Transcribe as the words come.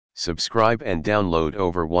Subscribe and download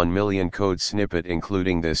over 1 million code snippet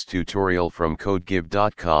including this tutorial from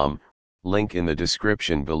codegive.com, link in the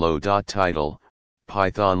description below. Title: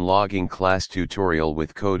 Python logging class tutorial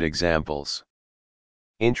with code examples.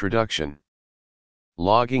 Introduction.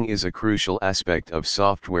 Logging is a crucial aspect of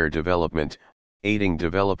software development, aiding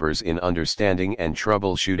developers in understanding and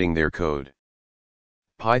troubleshooting their code.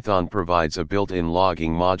 Python provides a built-in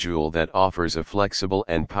logging module that offers a flexible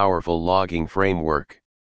and powerful logging framework.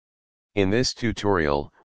 In this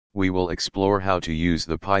tutorial, we will explore how to use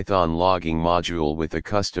the Python logging module with a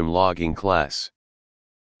custom logging class.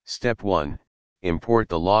 Step 1. Import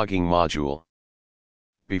the logging module.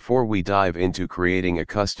 Before we dive into creating a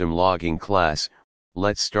custom logging class,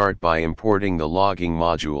 let's start by importing the logging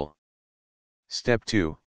module. Step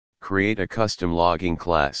 2. Create a custom logging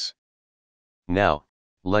class. Now,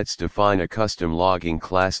 let's define a custom logging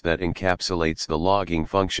class that encapsulates the logging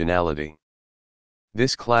functionality.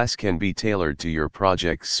 This class can be tailored to your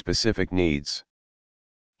project's specific needs.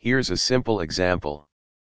 Here's a simple example.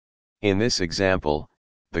 In this example,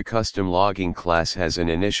 the custom logging class has an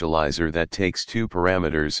initializer that takes two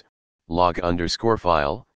parameters,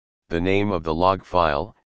 log_file, the name of the log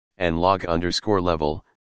file, and log_level,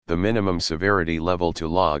 the minimum severity level to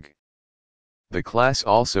log. The class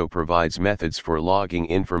also provides methods for logging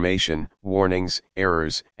information, warnings,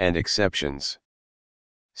 errors, and exceptions.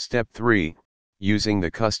 Step 3. Using the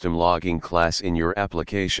custom logging class in your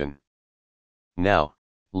application. Now,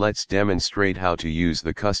 let's demonstrate how to use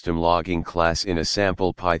the custom logging class in a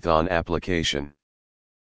sample Python application.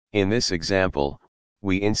 In this example,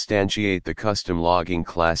 we instantiate the custom logging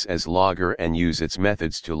class as logger and use its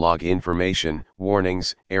methods to log information,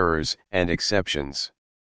 warnings, errors, and exceptions.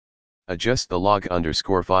 Adjust the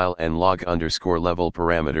log_file and log_level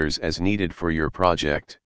parameters as needed for your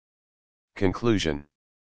project. Conclusion.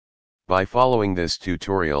 By following this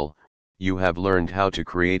tutorial, you have learned how to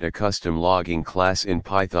create a custom logging class in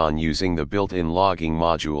Python using the built-in logging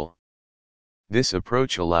module. This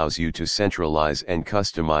approach allows you to centralize and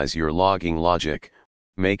customize your logging logic,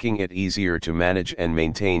 making it easier to manage and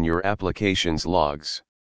maintain your application's logs.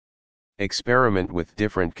 Experiment with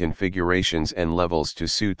different configurations and levels to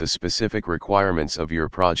suit the specific requirements of your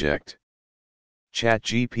project.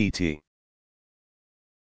 ChatGPT.